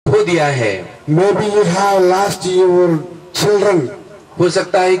खो दिया है। Maybe you have lost your children. हो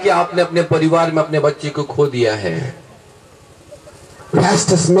सकता है कि आपने अपने परिवार में अपने बच्चे को खो दिया है।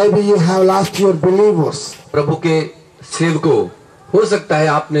 Pastors, maybe you have lost your believers. प्रभु के सेवकों, हो सकता है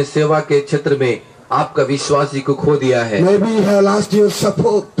आपने सेवा के क्षेत्र में आपका विश्वासी को खो दिया है। Maybe you have lost your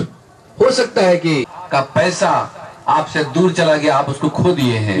support. हो सकता है कि का पैसा आपसे दूर चला गया, आप उसको खो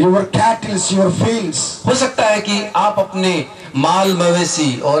दिए हैं। Your cattle, your fields. हो सकता है कि आप अपने माल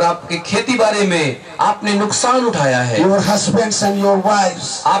मवेशी और आपके खेती बाड़ी में आपने नुकसान उठाया है। Your husbands and your wives.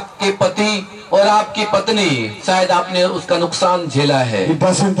 आपके पति और आपकी पत्नी, शायद आपने उसका नुकसान झेला है। He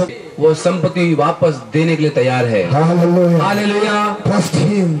doesn't. वो संपत्ति वापस देने के लिए तैयार है। Hallelujah. हालेलुया। Trust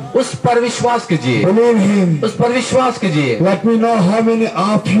Him. उस पर विश्वास कीजिए। Believe Him. उस पर विश्वास कीजिए। Let me know how many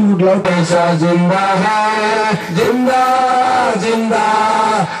of you would love to. हमेशा जिंदा है, जिंदा जिंदा,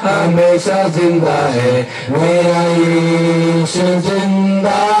 हमेशा जिंदा है, मेरा यीशु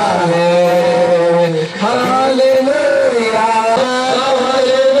जिंदा है। हालेलुया,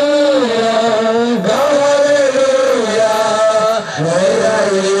 हालेलुया, हालेलुया, मेरा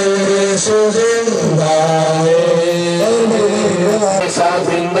यीशु जिंदा है, हमेशा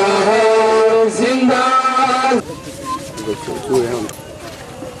जिंदा है, जिंदा।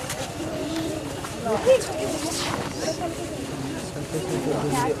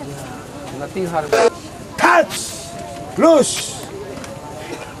 Nothing hard. Catch! Loose!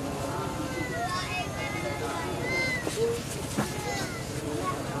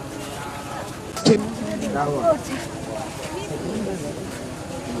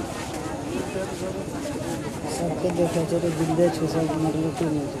 सबके देखा चलो जिंदे छे सब मतलब तो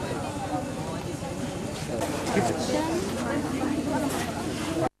नहीं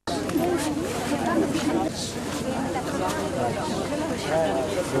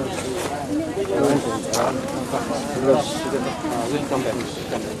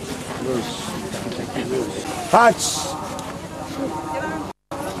Catch!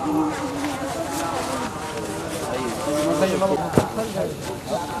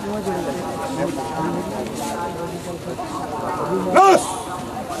 Loose!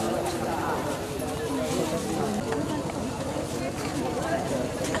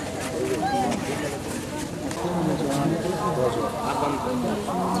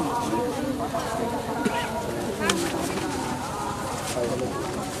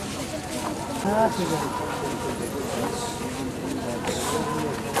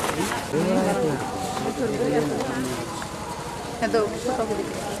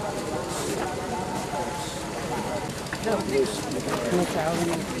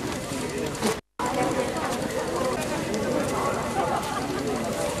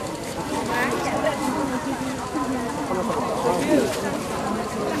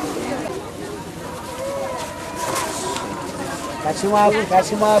 Catch him up, catch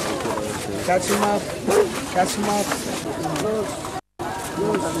him up, catch him up, catch him up.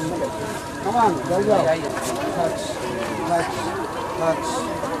 Come on, there you go. Touch, touch, touch,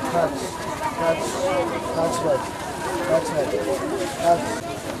 touch, touch, touch right, touch right, touch.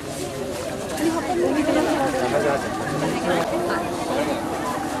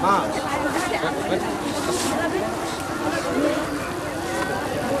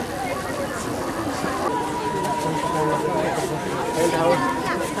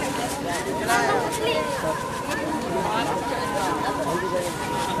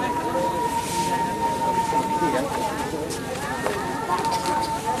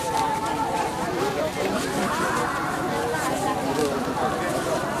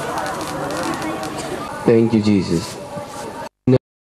 Thank you, Jesus.